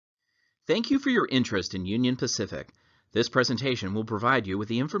Thank you for your interest in Union Pacific. This presentation will provide you with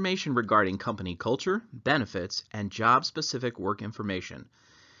the information regarding company culture, benefits, and job-specific work information.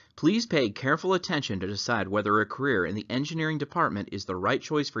 Please pay careful attention to decide whether a career in the engineering department is the right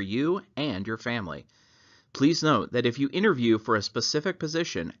choice for you and your family. Please note that if you interview for a specific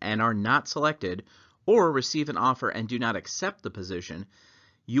position and are not selected, or receive an offer and do not accept the position,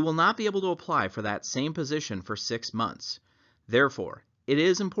 you will not be able to apply for that same position for 6 months. Therefore, it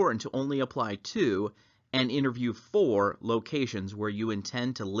is important to only apply to and interview for locations where you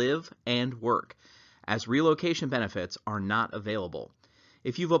intend to live and work, as relocation benefits are not available.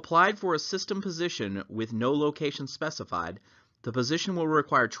 If you've applied for a system position with no location specified, the position will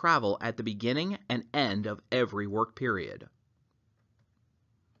require travel at the beginning and end of every work period.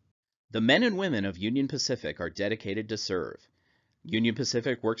 The men and women of Union Pacific are dedicated to serve. Union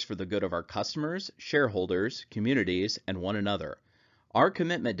Pacific works for the good of our customers, shareholders, communities, and one another. Our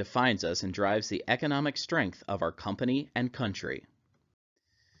commitment defines us and drives the economic strength of our company and country.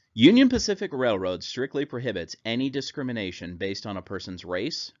 Union Pacific Railroad strictly prohibits any discrimination based on a person's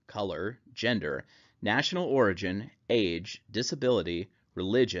race, color, gender, national origin, age, disability,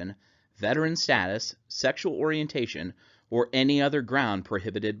 religion, veteran status, sexual orientation, or any other ground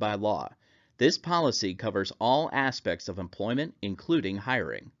prohibited by law. This policy covers all aspects of employment, including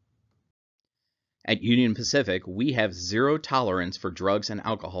hiring. At Union Pacific, we have zero tolerance for drugs and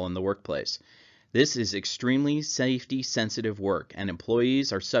alcohol in the workplace. This is extremely safety-sensitive work, and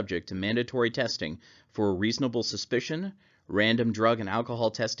employees are subject to mandatory testing for reasonable suspicion, random drug and alcohol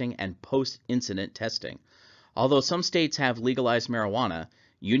testing, and post-incident testing. Although some states have legalized marijuana,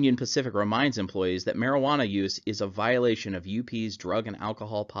 Union Pacific reminds employees that marijuana use is a violation of UP's drug and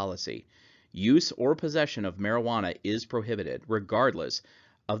alcohol policy. Use or possession of marijuana is prohibited, regardless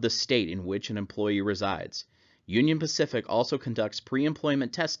of the state in which an employee resides. Union Pacific also conducts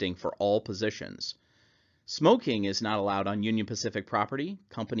pre-employment testing for all positions. Smoking is not allowed on Union Pacific property,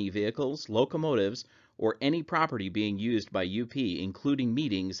 company vehicles, locomotives, or any property being used by UP, including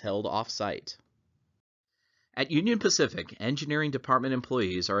meetings held off-site. At Union Pacific, engineering department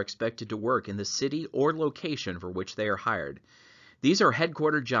employees are expected to work in the city or location for which they are hired. These are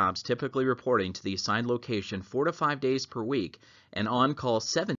headquartered jobs typically reporting to the assigned location 4 to 5 days per week and on call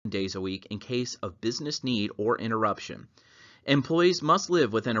 7 days a week in case of business need or interruption. Employees must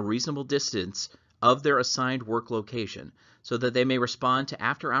live within a reasonable distance of their assigned work location so that they may respond to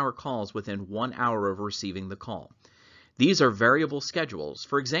after-hour calls within 1 hour of receiving the call. These are variable schedules.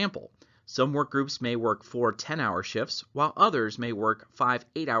 For example, some work groups may work 4 10-hour shifts, while others may work 5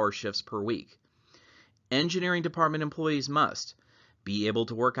 8-hour shifts per week. Engineering department employees must be able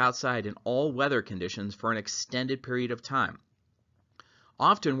to work outside in all weather conditions for an extended period of time,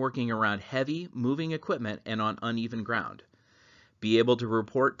 often working around heavy, moving equipment and on uneven ground. Be able to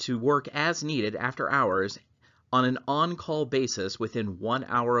report to work as needed after hours on an on-call basis within 1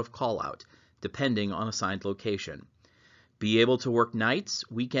 hour of call-out, depending on assigned location. Be able to work nights,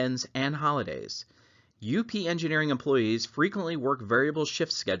 weekends, and holidays. UP engineering employees frequently work variable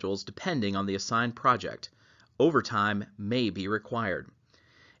shift schedules depending on the assigned project. Overtime may be required.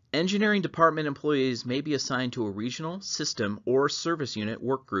 Engineering department employees may be assigned to a regional, system, or service unit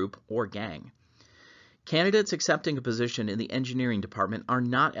work group or gang. Candidates accepting a position in the engineering department are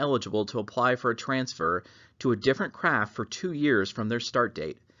not eligible to apply for a transfer to a different craft for 2 years from their start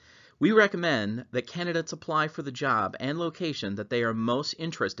date. We recommend that candidates apply for the job and location that they are most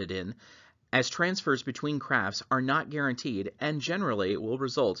interested in, as transfers between crafts are not guaranteed and generally will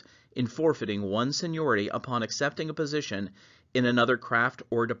result in forfeiting one's seniority upon accepting a position in another craft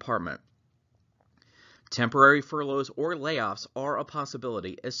or department. Temporary furloughs or layoffs are a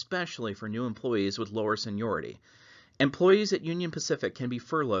possibility, especially for new employees with lower seniority. Employees at Union Pacific can be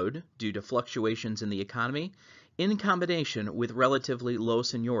furloughed due to fluctuations in the economy in combination with relatively low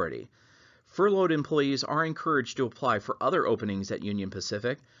seniority. Furloughed employees are encouraged to apply for other openings at Union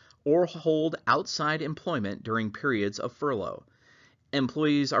Pacific or hold outside employment during periods of furlough.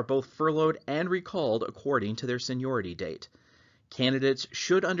 Employees are both furloughed and recalled according to their seniority date. Candidates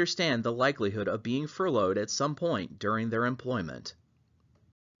should understand the likelihood of being furloughed at some point during their employment.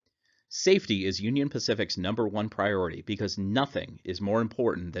 Safety is Union Pacific's #1 priority because nothing is more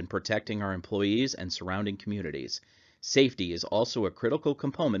important than protecting our employees and surrounding communities. Safety is also a critical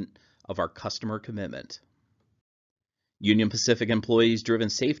component of our customer commitment. Union Pacific employees-driven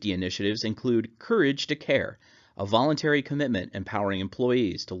safety initiatives include Courage to Care, a voluntary commitment empowering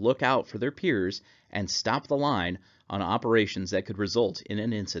employees to look out for their peers and stop the line on operations that could result in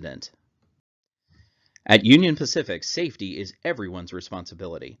an incident. At Union Pacific, safety is everyone's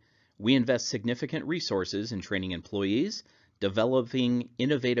responsibility. We invest significant resources in training employees, developing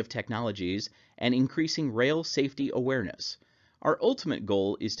innovative technologies, and increasing rail safety awareness. Our ultimate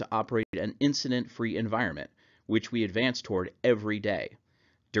goal is to operate an incident-free environment, which we advance toward every day.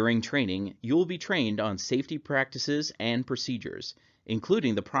 During training, you will be trained on safety practices and procedures,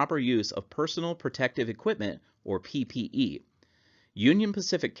 including the proper use of personal protective equipment, or PPE. Union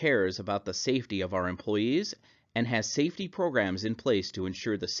Pacific cares about the safety of our employees and has safety programs in place to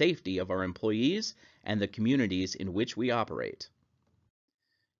ensure the safety of our employees and the communities in which we operate.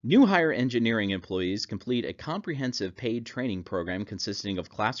 New hire engineering employees complete a comprehensive paid training program consisting of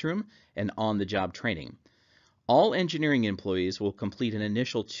classroom and on-the-job training. All engineering employees will complete an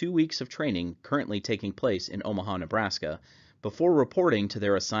initial 2 weeks of training currently taking place in Omaha, Nebraska, before reporting to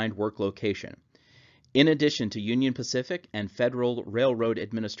their assigned work location. In addition to Union Pacific and Federal Railroad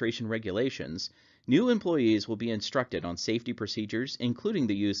Administration regulations, new employees will be instructed on safety procedures, including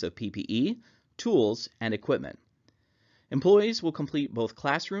the use of PPE, tools, and equipment. Employees will complete both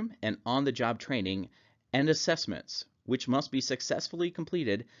classroom and on-the-job training and assessments, which must be successfully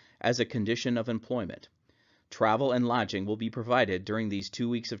completed as a condition of employment. Travel and lodging will be provided during these 2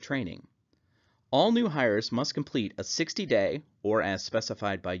 weeks of training. All new hires must complete a 60-day, or as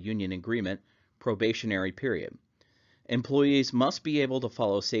specified by union agreement, probationary period. Employees must be able to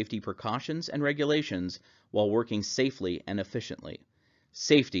follow safety precautions and regulations while working safely and efficiently.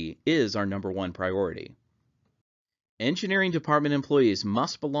 Safety is our #1 priority. Engineering department employees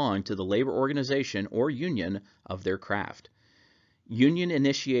must belong to the labor organization or union of their craft. Union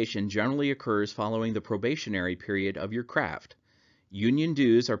initiation generally occurs following the probationary period of your craft. Union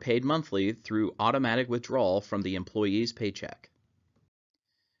dues are paid monthly through automatic withdrawal from the employee's paycheck.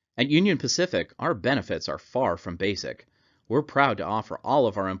 At Union Pacific, our benefits are far from basic. We're proud to offer all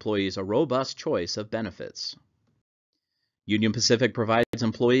of our employees a robust choice of benefits. Union Pacific provides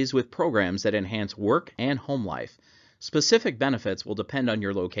employees with programs that enhance work and home life. Specific benefits will depend on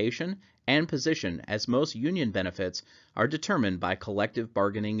your location and position, as most union benefits are determined by collective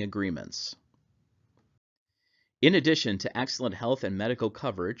bargaining agreements. In addition to excellent health and medical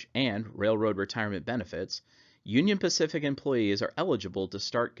coverage and railroad retirement benefits, Union Pacific employees are eligible to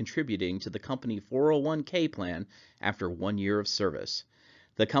start contributing to the company 401k plan after 1 year of service.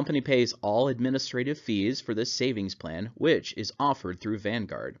 The company pays all administrative fees for this savings plan, which is offered through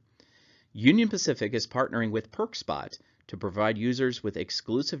Vanguard. Union Pacific is partnering with PerkSpot to provide users with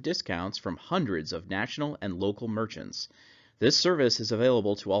exclusive discounts from hundreds of national and local merchants. This service is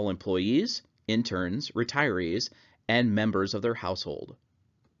available to all employees, interns, retirees, and members of their household.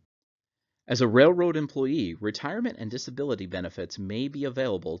 As a railroad employee, retirement and disability benefits may be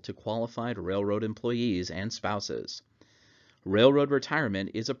available to qualified railroad employees and spouses. Railroad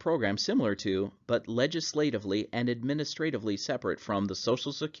retirement is a program similar to, but legislatively and administratively separate from, the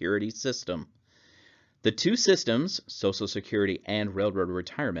Social Security system. The two systems, Social Security and railroad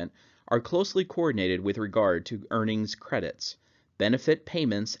retirement, are closely coordinated with regard to earnings credits, benefit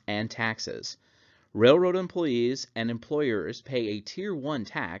payments, and taxes. Railroad employees and employers pay a Tier 1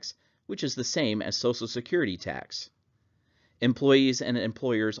 tax, which is the same as Social Security tax. Employees and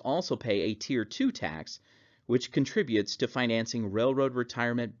employers also pay a Tier 2 tax, which contributes to financing railroad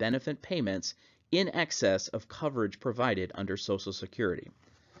retirement benefit payments in excess of coverage provided under Social Security.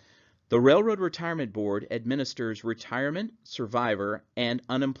 The Railroad Retirement Board administers retirement, survivor, and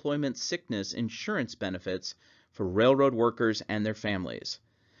unemployment sickness insurance benefits for railroad workers and their families.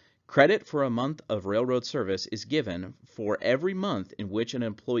 Credit for a month of railroad service is given for every month in which an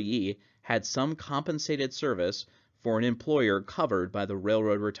employee had some compensated service for an employer covered by the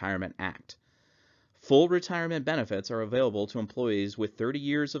Railroad Retirement Act. Full retirement benefits are available to employees with 30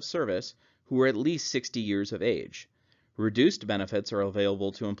 years of service who are at least 60 years of age. Reduced benefits are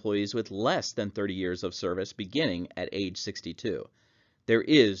available to employees with less than 30 years of service beginning at age 62. There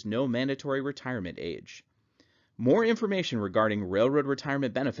is no mandatory retirement age. More information regarding railroad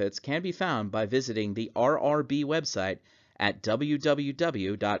retirement benefits can be found by visiting the RRB website at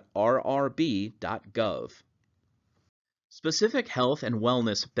www.rrb.gov. Specific health and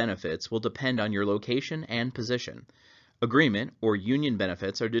wellness benefits will depend on your location and position. Agreement or union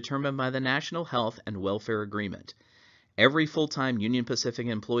benefits are determined by the National Health and Welfare Agreement. Every full-time Union Pacific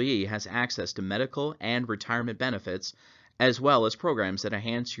employee has access to medical and retirement benefits, as well as programs that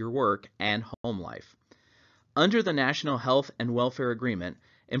enhance your work and home life. Under the National Health and Welfare Agreement,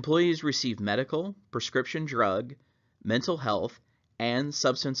 employees receive medical, prescription drug, mental health, and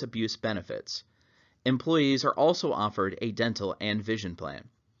substance abuse benefits. Employees are also offered a dental and vision plan.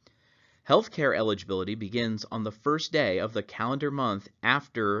 Healthcare eligibility begins on the first day of the calendar month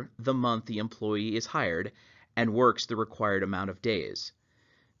after the month the employee is hired and works the required amount of days.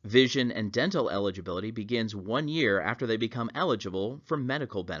 Vision and dental eligibility begins 1 year after they become eligible for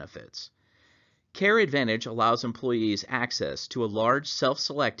medical benefits. Care Advantage allows employees access to a large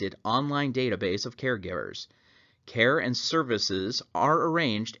self-selected online database of caregivers. Care and services are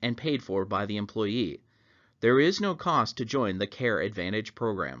arranged and paid for by the employee. There is no cost to join the Care Advantage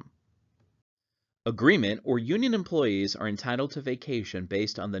program. Agreement or union employees are entitled to vacation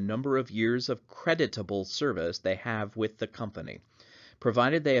based on the number of years of creditable service they have with the company,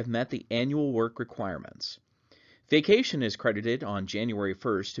 provided they have met the annual work requirements. Vacation is credited on January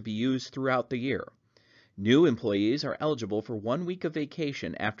 1st to be used throughout the year. New employees are eligible for 1 week of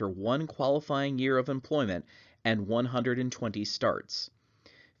vacation after 1 qualifying year of employment and 120 starts.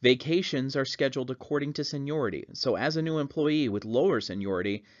 Vacations are scheduled according to seniority, so as a new employee with lower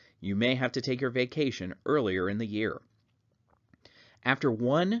seniority, you may have to take your vacation earlier in the year. After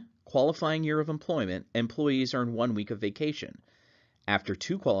 1 qualifying year of employment, employees earn 1 week of vacation. After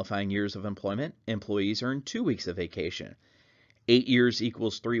 2 qualifying years of employment, employees earn 2 weeks of vacation. 8 years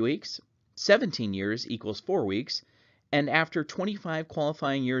equals 3 weeks, 17 years equals 4 weeks, and after 25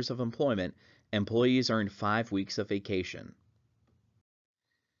 qualifying years of employment, employees earn 5 weeks of vacation.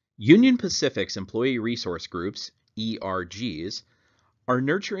 Union Pacific's Employee Resource Groups, ERGs, are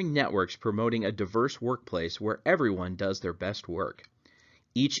nurturing networks promoting a diverse workplace where everyone does their best work.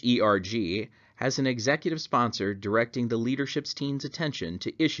 Each ERG has an executive sponsor directing the leadership team's attention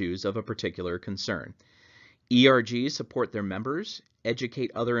to issues of a particular concern. ERGs support their members,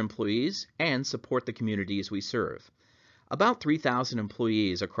 educate other employees, and support the communities we serve. About 3,000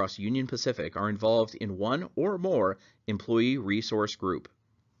 employees across Union Pacific are involved in one or more employee resource group.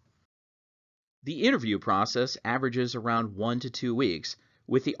 The interview process averages around 1 to 2 weeks,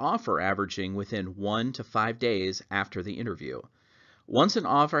 with the offer averaging within 1 to 5 days after the interview. Once an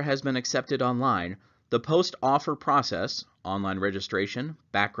offer has been accepted online, the post-offer process, online registration,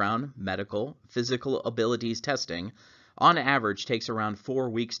 background, medical, physical abilities testing, on average takes around 4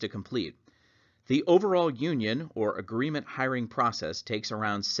 weeks to complete. The overall union or agreement hiring process takes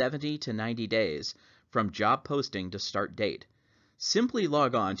around 70 to 90 days from job posting to start date. Simply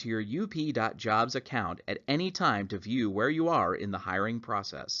log on to your up.jobs account at any time to view where you are in the hiring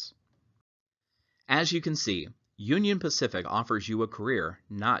process. As you can see, Union Pacific offers you a career,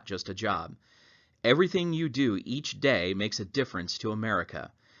 not just a job. Everything you do each day makes a difference to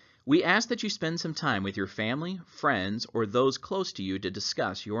America. We ask that you spend some time with your family, friends, or those close to you to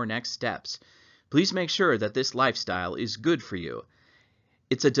discuss your next steps. Please make sure that this lifestyle is good for you.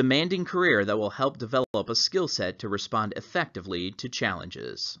 It's a demanding career that will help develop a skill set to respond effectively to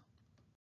challenges.